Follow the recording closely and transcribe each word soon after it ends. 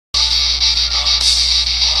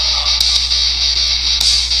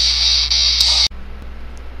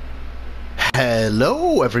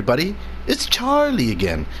Hello everybody, it's Charlie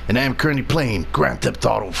again, and I am currently playing Grand Theft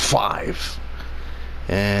Auto 5.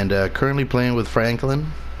 And currently playing with Franklin.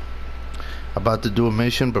 About to do a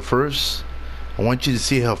mission, but first, I want you to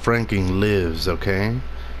see how Franklin lives, okay?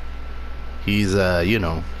 He's, you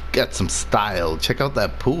know, got some style. Check out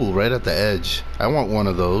that pool right at the edge. I want one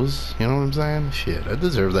of those, you know what I'm saying? Shit, I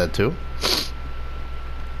deserve that too.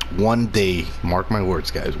 One day, mark my words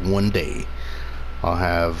guys, one day,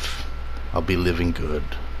 I'll be living good.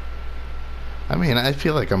 I mean, I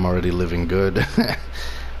feel like I'm already living good.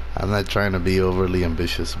 I'm not trying to be overly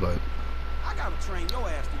ambitious, but I gotta train your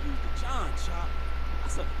ass to use the John chop.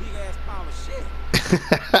 That's a big ass pile of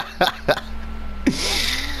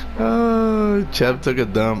shit. Oh, Chap took a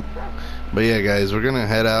dump. But yeah, guys, we're gonna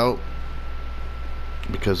head out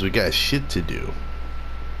because we got shit to do.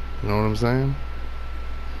 You know what I'm saying?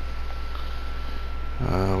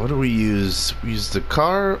 What do we use? We use the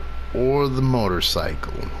car or the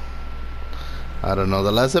motorcycle? I don't know.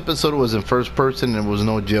 The last episode was in first person and it was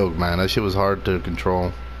no joke, man. That shit was hard to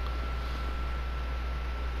control.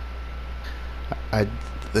 I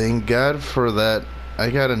thank God for that. I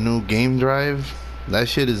got a new game drive. That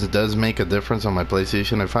shit does make a difference on my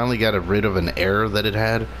PlayStation. I finally got rid of an error that it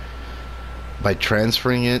had by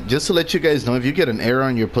transferring it. Just to let you guys know, if you get an error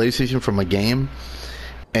on your PlayStation from a game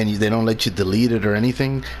and they don't let you delete it or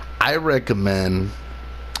anything, I recommend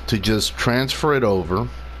to just transfer it over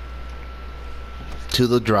to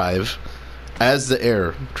the drive as the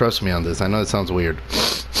error. Trust me on this. I know it sounds weird.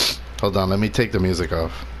 Hold on, let me take the music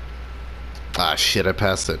off. Ah shit, I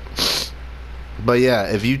passed it. But yeah,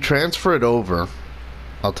 if you transfer it over,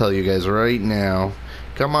 I'll tell you guys right now.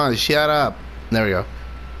 Come on, shut up. There we go.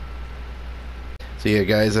 So yeah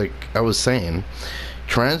guys, like I was saying,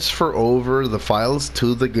 transfer over the files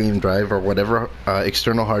to the game drive or whatever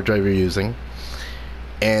external hard drive you're using,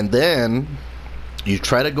 and then you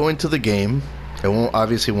try to go into the game. It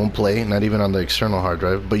obviously won't play, not even on the external hard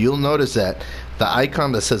drive, but you'll notice that the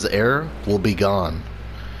icon that says error will be gone.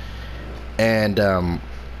 And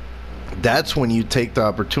that's when you take the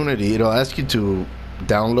opportunity. It'll ask you to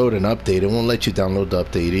download an update. It won't let you download the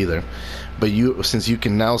update either, but since you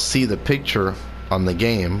can now see the picture on the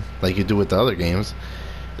game like you do with the other games,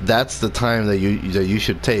 that's the time that you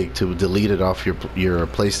should take to delete it off your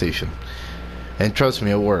PlayStation. And trust me,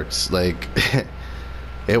 it works. Like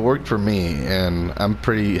it worked for me, and I'm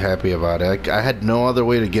pretty happy about it. I had no other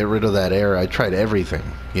way to get rid of that error. I tried everything,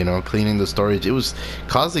 you know, cleaning the storage. It was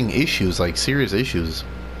causing issues, like serious issues.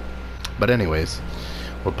 But anyways,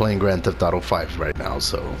 we're playing Grand Theft Auto 5 right now,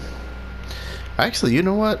 so actually, you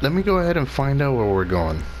know what? Let me go ahead and find out where we're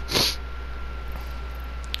going.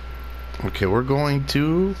 Okay, we're going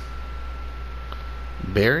to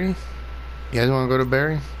Barry. You guys want to go to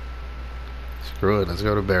Barry? Screw it, let's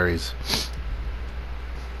go to Barry's.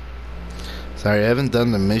 Sorry, I haven't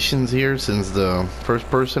done the missions here since the first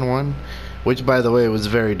person one, which by the way was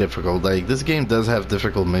very difficult. Like, this game does have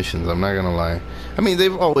difficult missions, I'm not gonna lie. I mean,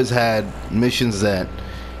 they've always had missions that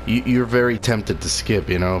you're very tempted to skip,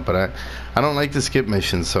 you know, but I don't like to skip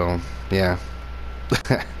missions, so yeah.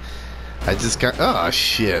 I just got, oh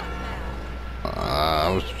shit.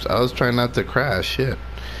 I was trying not to crash. Shit,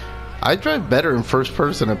 I drive better in first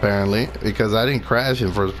person apparently because I didn't crash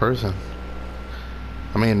in first person.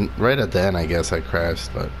 I mean, right at the end I guess I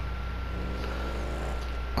crashed, but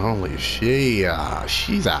holy shit,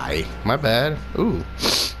 she's my bad. Ooh,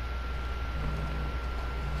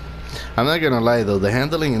 I'm not gonna lie though, the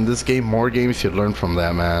handling in this game, more games should learn from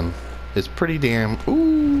that, man. It's pretty damn,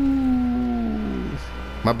 ooh,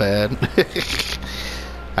 my bad.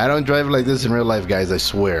 I don't drive like this in real life, guys, I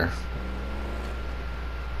swear.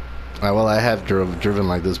 Well, I have driven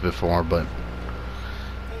like this before, but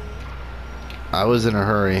I was in a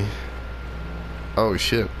hurry. Oh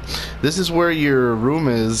shit. This is where your room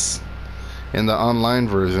is in the online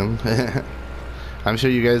version. I'm sure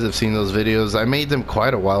you guys have seen those videos. I made them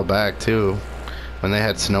quite a while back too, when they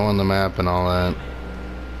had snow on the map and all that.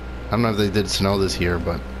 I don't know if they did snow this year,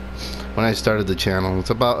 but when I started the channel,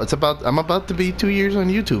 I'm about to be 2 years on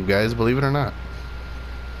YouTube, guys, believe it or not.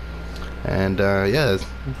 And yeah,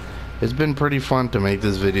 it's been pretty fun to make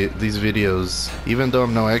these videos, even though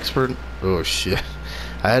I'm no expert. Oh shit,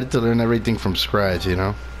 I had to learn everything from scratch, you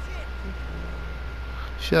know.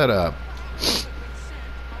 Shut up.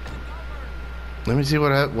 Let me see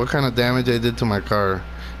what kind of damage I did to my car.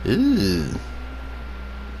 Ew.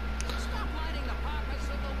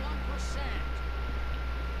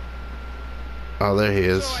 Oh, there he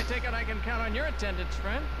is. So I take it I can count on your attendance,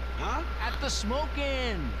 friend. Huh? At the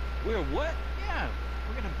smoke-in. We're what? Yeah,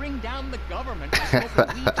 We're gonna bring down the government by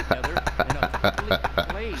smoking weed together in a public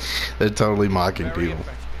place. They're totally mocking Very people.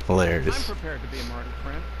 effective. I'm Hilarious. prepared to be a martyr,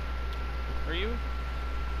 friend. Are you?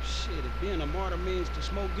 Shit, if being a martyr means to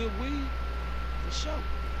smoke good weed, for sure.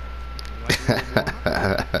 Would you like a little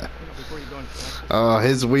warm-up? Before you go and collect this? Oh,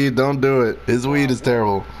 his weed, don't do it. His weed is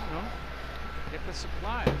terrible. You know, get the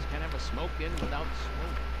supplies. Can't have a smoke in without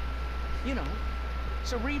smoke. You know,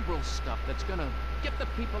 cerebral stuff that's gonna get the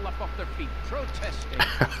people up off their feet protesting.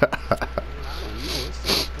 I don't know, it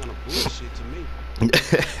sounds kind of bullshit to me.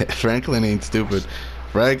 Franklin ain't stupid.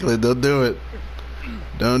 Franklin, don't do it.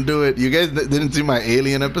 Don't do it. You guys didn't see my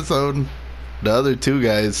Alien episode? The other two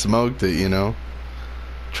guys smoked it, you know?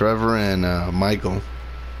 Trevor and Michael.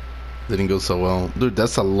 Didn't go so well. Dude,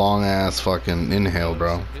 that's a long ass fucking inhale,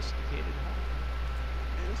 bro. Sophisticated, huh?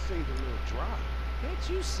 Man, this seems a little dry. Can't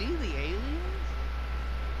you see the aliens?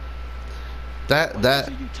 That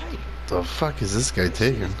What you taking? the fuck is this guy This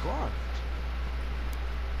shit taking? is garbage.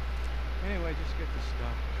 Anyway, just get the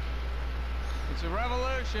stuff. It's a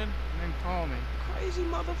revolution, and then call me. Crazy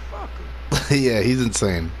motherfucker. Yeah, he's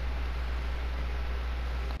insane.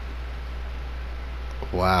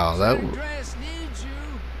 Wow, that Andreas needs you.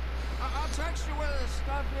 I'll text you where the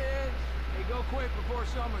stuff is. Hey, go quick before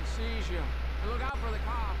someone sees you. And look out for the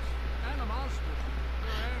cops and the monsters.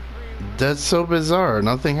 They're everywhere. that's so bizarre.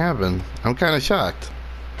 Nothing happened. I'm kind of shocked.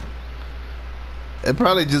 It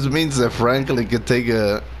probably just means that Franklin could take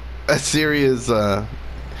a serious. Well,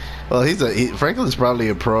 Franklin's probably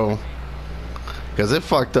a pro because it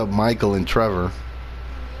fucked up Michael and Trevor.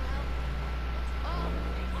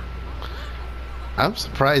 I'm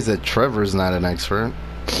surprised that Trevor's not an expert.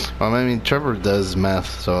 Well, I mean, Trevor does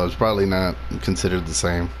meth, so it's probably not considered the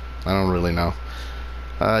same. I don't really know.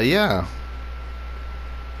 Yeah.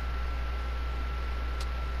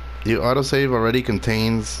 Your autosave already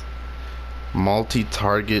contains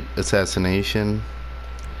multi-target assassination.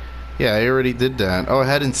 Yeah, I already did that. Oh, I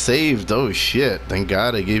hadn't saved. Oh, shit. Thank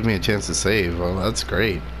God it gave me a chance to save. Well, that's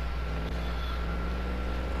great.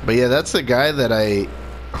 But yeah, that's the guy that I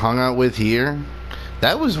hung out with here.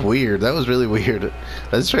 That was weird. That was really weird.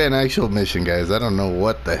 Let's try an actual mission, guys. I don't know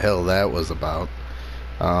what the hell that was about.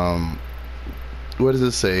 What does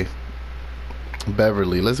it say?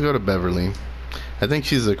 Beverly. Let's go to Beverly. I think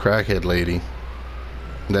she's a crackhead lady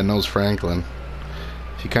that knows Franklin.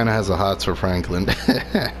 She kind of has a hots for Franklin.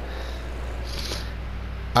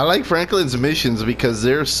 I like Franklin's missions because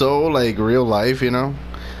they're so like real life, you know.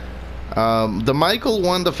 The Michael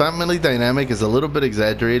one, the family dynamic is a little bit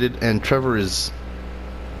exaggerated, and Trevor is,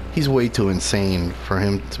 he's way too insane for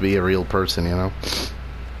him to be a real person, you know.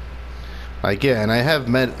 Like, yeah, and I have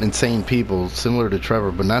met insane people similar to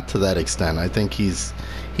Trevor, but not to that extent. I think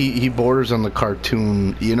he borders on the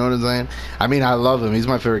cartoon, you know what I'm saying? I mean, I love him. He's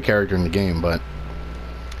my favorite character in the game, but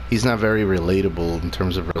he's not very relatable in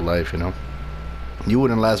terms of real life, you know. You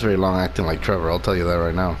wouldn't last very long acting like Trevor, I'll tell you that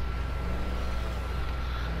right now.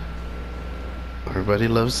 Everybody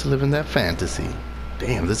loves to live in that fantasy.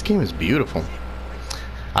 Damn, this game is beautiful.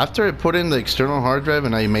 After I put in the external hard drive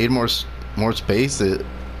and I made more space,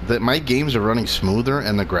 that my games are running smoother,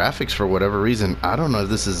 and the graphics, for whatever reason, I don't know if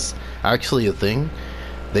this is actually a thing,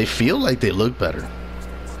 they feel like they look better.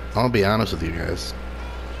 I'll be honest with you guys.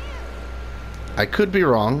 I could be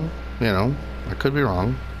wrong, you know. I could be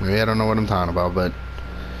wrong. Maybe I don't know what I'm talking about, but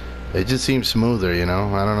it just seems smoother, you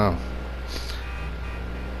know. I don't know.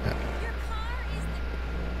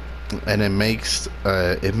 And it makes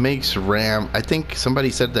RAM. I think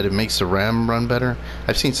somebody said that it makes the RAM run better.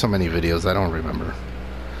 I've seen so many videos, I don't remember.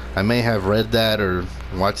 I may have read that or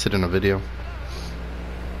watched it in a video.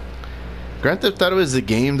 Grand Theft Auto is a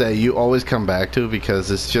game that you always come back to because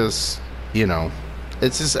it's just, you know,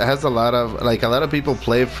 it has a lot of, like, a lot of people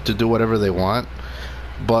play to do whatever they want,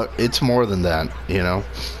 but it's more than that, you know.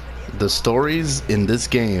 The stories in this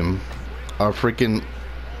game are freaking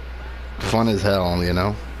fun as hell, you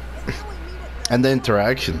know. And the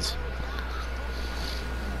interactions.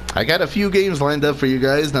 I got a few games lined up for you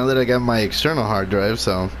guys now that I got my external hard drive,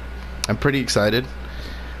 so I'm pretty excited.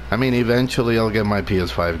 I mean, eventually I'll get my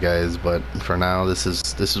PS5, guys, but for now, this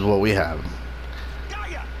is what we have.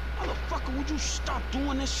 Gaia, motherfucker, would you stop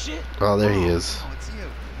doing this shit? Oh, there he is. Oh, it's you.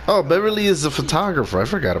 Oh, Beverly is the photographer. I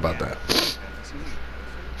forgot about that.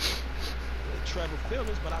 Trevor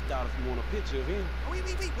Phillips, but I doubt if you want a picture of him. Oh, wait.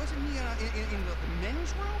 Wasn't he in the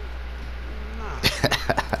men's room? Nah.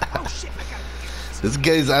 Oh, shit. I gotta get this. This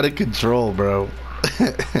guy's out of control, bro.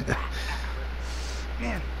 Man,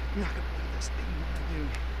 you're not gonna believe this thing you're gonna do.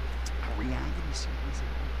 A reality series.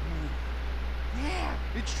 Yeah,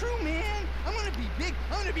 it's true, man. I'm gonna be big.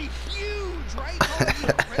 I'm gonna be huge, right? Oh,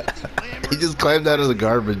 incredibly glamorous. He just climbed out of the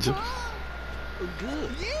garbage. I'm good.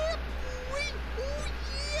 Yeah, boy. Oh,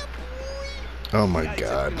 yeah, boy. Oh my Yeah,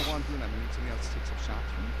 god. You know what I'm doing? I'm gonna need somebody else to take some shots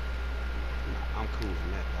for me. Nah, I'm cool on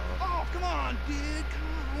that, dog. Oh, come on, dude. Come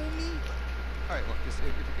on, homie. All right, look, if you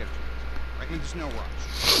get a chance, right? I mean, there's no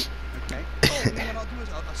rush. Okay. Oh, and then what I'll do is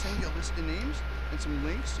I'll send you a list of names and some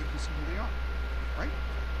links so you can see who they are. Right?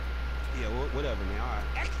 Yeah. Whatever, man. All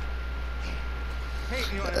right. Hey,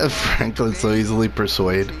 you know, Franklin so easily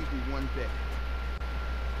persuade. Change me one bit.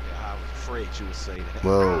 Yeah, I was afraid you would say that.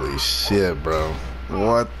 Holy shit, bro.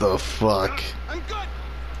 What the fuck? I'm good.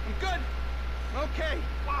 I'm good. Okay.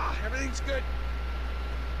 Wow, everything's good.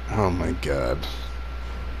 Oh my god.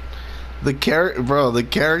 The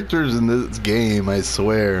characters in this game, I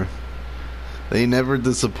swear, they never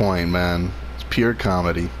disappoint, man. It's pure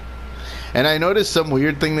comedy. And I noticed some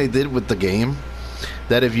weird thing they did with the game,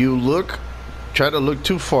 that if you try to look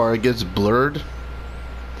too far, it gets blurred.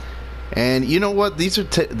 And you know what? These are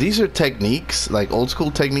techniques, like old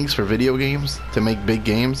school techniques for video games to make big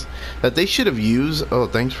games that they should have used. Oh,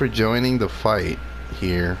 thanks for joining the fight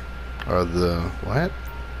here. Or the what?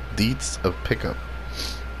 Deets of pickup.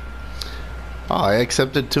 Oh, I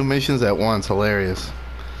accepted 2 missions at once. Hilarious.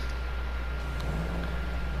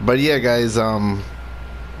 But yeah, guys. What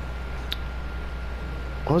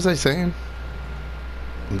was I saying?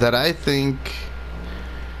 That I think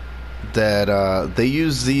that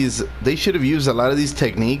they should have used a lot of these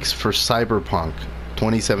techniques for Cyberpunk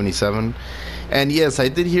 2077. And yes, I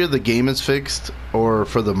did hear the game is fixed, or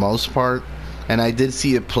for the most part, and I did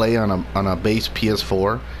see it play on a base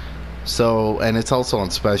PS4. So, and it's also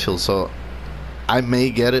on special, so I may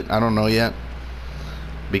get it. I don't know yet,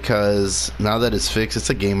 because now that it's fixed, it's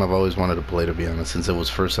a game I've always wanted to play, to be honest, since it was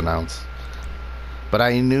first announced. But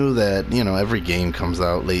I knew that, you know, every game comes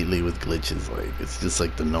out lately with glitches. Like, it's just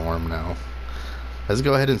like the norm now. Let's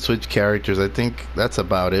go ahead and switch characters. I think that's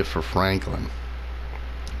about it for Franklin.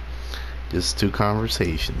 Just 2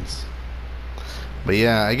 conversations. But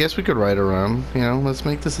yeah, I guess we could ride around. You know, let's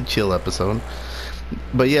make this a chill episode.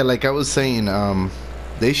 But yeah, like I was saying,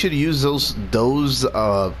 they should use those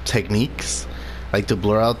techniques, like to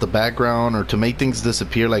blur out the background or to make things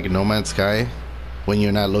disappear like in No Man's Sky when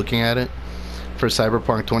you're not looking at it, for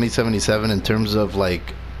Cyberpunk 2077 in terms of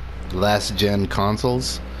like last gen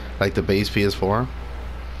consoles, like the base PS4.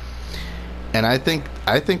 And I think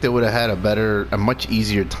they would have had a much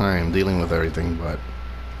easier time dealing with everything. But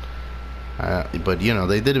you know,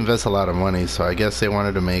 they did invest a lot of money, so I guess they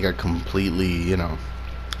wanted to make a completely, you know,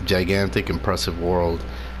 gigantic, impressive world.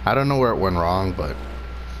 I don't know where it went wrong,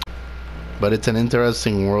 but it's an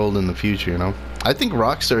interesting world in the future, you know. I think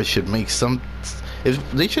Rockstar should make some. If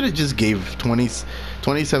they should have just gave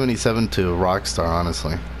 2077 to Rockstar,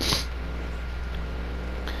 honestly.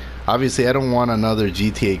 Obviously, I don't want another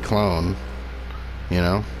GTA clone, you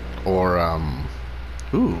know, or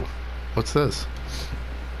ooh, what's this?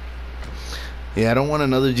 Yeah, I don't want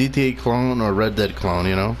another GTA clone or Red Dead clone,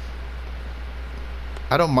 you know.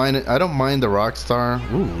 I don't mind it. I don't mind the Rockstar.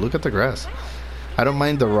 Ooh, look at the grass. I don't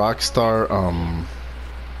mind the Rockstar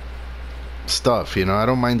stuff, you know. I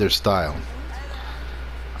don't mind their style.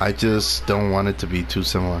 I just don't want it to be too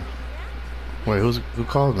similar. Wait, who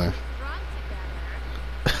called me?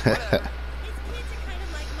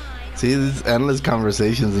 See, these endless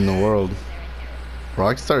conversations in the world.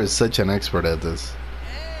 Rockstar is such an expert at this.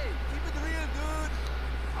 Hey, keep it real, dude.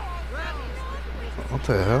 What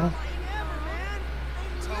the hell?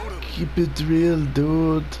 Total. Keep it real,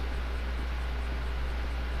 dude.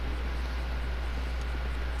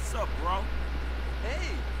 What's up, bro?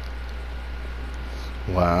 Hey.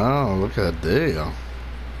 Wow, look at that deal.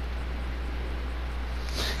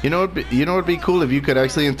 You know what'd be cool if you could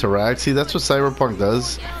actually interact. See, that's what Cyberpunk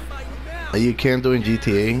does that you can't do in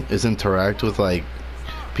GTA, is interact with like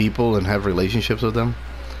people and have relationships with them.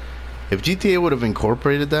 If GTA would have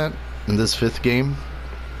incorporated that in this 5th game,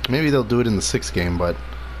 maybe they'll do it in the 6th game, but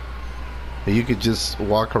you could just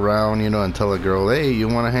walk around, you know, and tell a girl, hey, you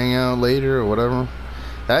want to hang out later or whatever.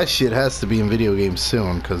 That shit has to be in video games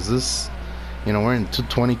soon, because this, you know, we're in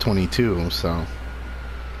 2022, so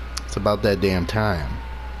it's about that damn time.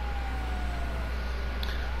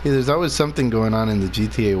 Yeah, there's always something going on in the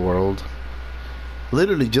GTA world.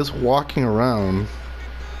 Literally just walking around.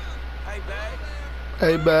 Hey, babe.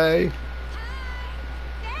 Hey, babe.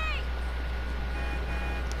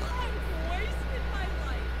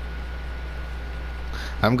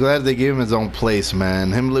 I'm glad they gave him his own place,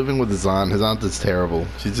 man. Him living with his aunt is terrible.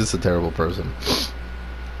 She's just a terrible person.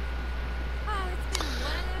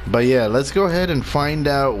 But yeah, let's go ahead and find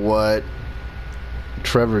out what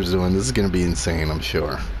Trevor's doing. This is gonna be insane, I'm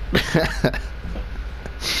sure.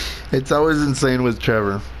 It's always insane with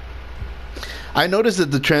Trevor. I noticed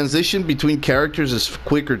that the transition between characters is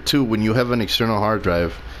quicker too when you have an external hard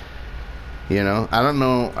drive. You know, I don't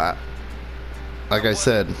know. Like I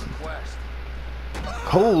said,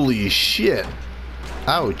 holy shit!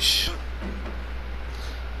 Ouch.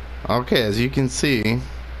 Okay, as you can see,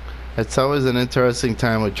 it's always an interesting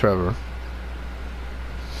time with Trevor.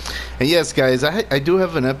 And yes, guys, I do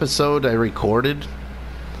have an episode I recorded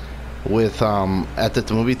with at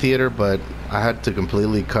the movie theater, but I had to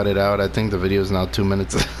completely cut it out. I think the video is now 2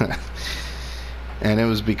 minutes. And it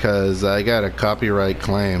was because I got a copyright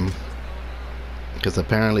claim, because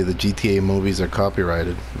apparently the GTA movies are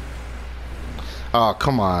copyrighted. Oh,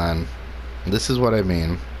 come on. This is what I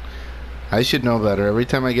mean. I should know better every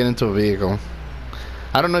time I get into a vehicle.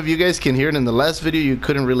 I don't know if you guys can hear it. In the last video you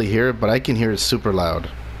couldn't really hear it, but I can hear it super loud.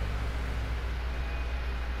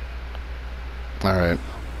 Alright.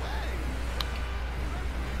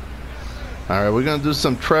 Alright, we're gonna do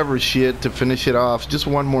some Trevor shit to finish it off. Just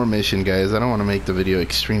one more mission, guys. I don't want to make the video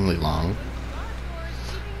extremely long.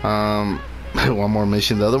 One more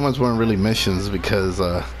mission. The other ones weren't really missions because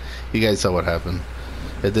you guys saw what happened.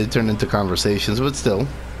 It did turn into conversations, but still,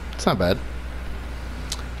 it's not bad.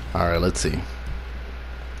 Alright, let's see.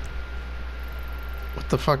 What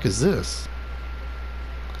the fuck is this?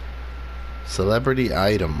 Celebrity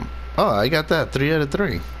item. Oh, I got that. 3 out of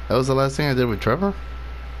 3. That was the last thing I did with Trevor?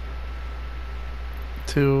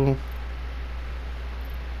 2.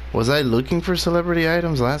 Was I looking for celebrity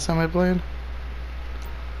items last time I played?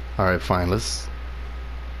 Alright, fine. Let's...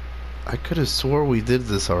 I could have swore we did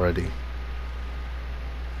this already.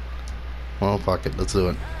 Well, fuck it. Let's do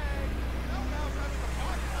it.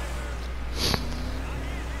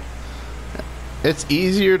 It's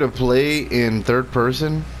easier to play in third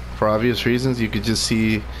person for obvious reasons. You could just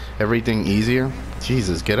see everything easier.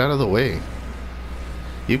 Jesus, get out of the way.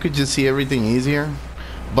 You could just see everything easier,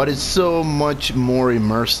 but it's so much more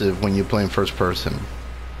immersive when you play in first person.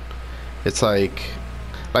 It's like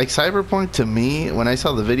Cyberpunk, to me, when I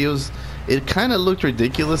saw the videos, it kind of looked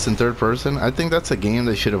ridiculous in third person. I think that's a game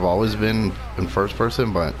that should have always been in first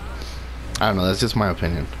person, but I don't know, that's just my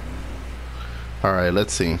opinion. Alright,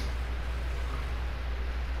 let's see.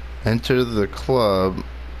 Enter the club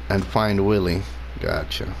and find Willie.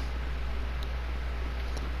 Gotcha.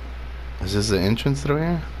 Is this the entrance through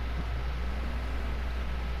here?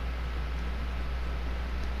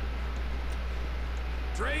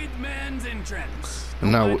 Tradesman's entrance.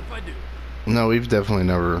 No, no, we've definitely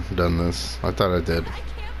never done this. I thought I did. I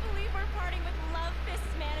can't believe we're parting with Love Fist's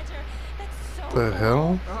manager. That's so The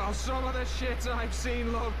hell? Oh, some of the shit I've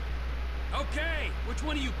seen, love. Okay, which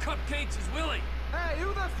one of you cupcakes is Willie? Hey,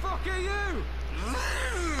 who the fuck are you?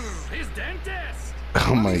 His dentist.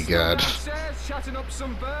 Oh my He's god. downstairs chatting up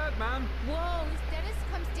some bird, man. Whoa, his dentist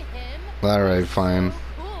comes to him? Alright, fine. So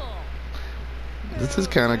cool. This is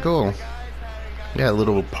kind of cool. Yeah, a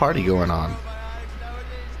little party going on.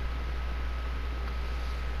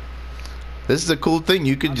 This is a cool thing.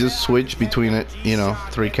 You could just switch between it, you know,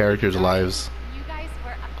 3 characters' lives. You guys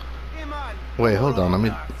were... Wait, hold on.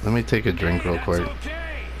 Let me take a drink real quick.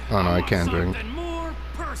 Oh no, I can't drink. Something more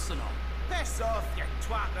personal. Piss off, you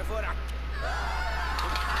twat, before I...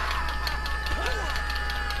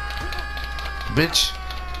 Bitch,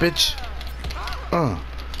 bitch.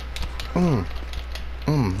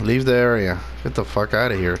 Leave the area. Get the fuck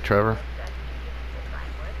out of here, Trevor.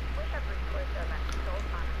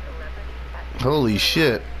 Holy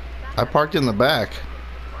shit. I parked in the back.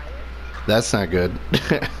 That's not good.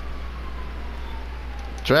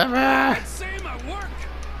 Trevor! I'd say my work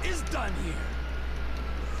is done here.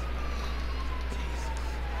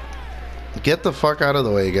 Get the fuck out of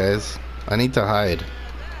the way, guys. I need to hide.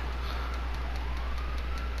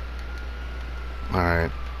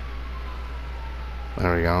 Alright.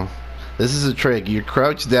 There we go. This is a trick. You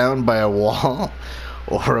crouch down by a wall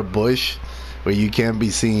or a bush where you can't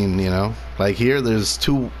be seen, you know. Like here, there's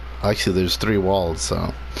 2... Actually, there's 3 walls,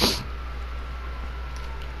 so...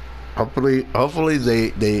 Hopefully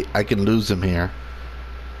I can lose them here.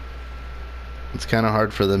 It's kind of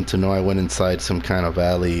hard for them to know I went inside some kind of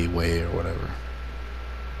alleyway or whatever.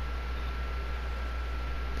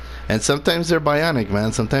 And sometimes they're bionic,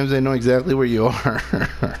 man. Sometimes they know exactly where you are.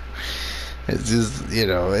 It's just, you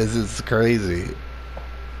know, it's just crazy.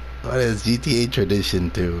 But it's GTA tradition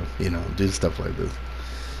to, you know, do stuff like this.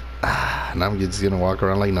 And I'm just gonna walk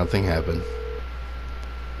around like nothing happened.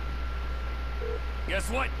 Guess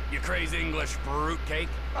what, you crazy English fruitcake?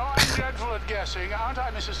 I'm dreadful at guessing, aren't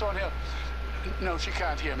I, Mrs. Thornhill? No, she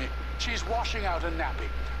can't hear me. She's washing out a nappy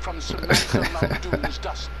from Samantha Muldoon's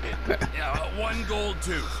dustbin. Yeah, 1 gold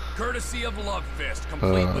tooth, courtesy of Love Fist,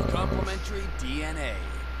 complete with complimentary DNA.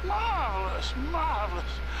 Marvelous, marvelous.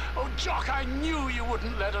 Oh, Jock, I knew you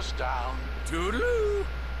wouldn't let us down. Toodaloo!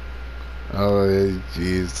 Oh,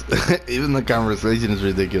 jeez. Even the conversation is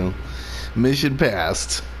ridiculous. Mission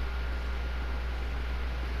passed.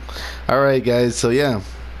 Alright, guys, so yeah.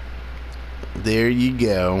 There you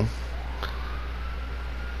go.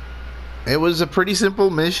 It was a pretty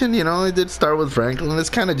simple mission, you know. It did start with Franklin. It's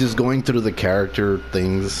kind of just going through the character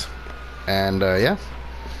things. And, yeah.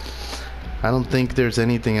 I don't think there's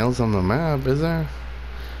anything else on the map, is there?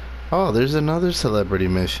 Oh, there's another celebrity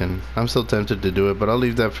mission. I'm so tempted to do it, but I'll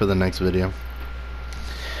leave that for the next video.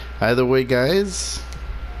 Either way, guys,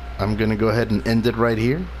 I'm gonna go ahead and end it right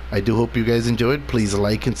here. I do hope you guys enjoyed. Please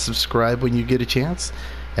like and subscribe when you get a chance.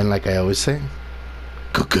 And like I always say,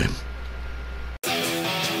 go good.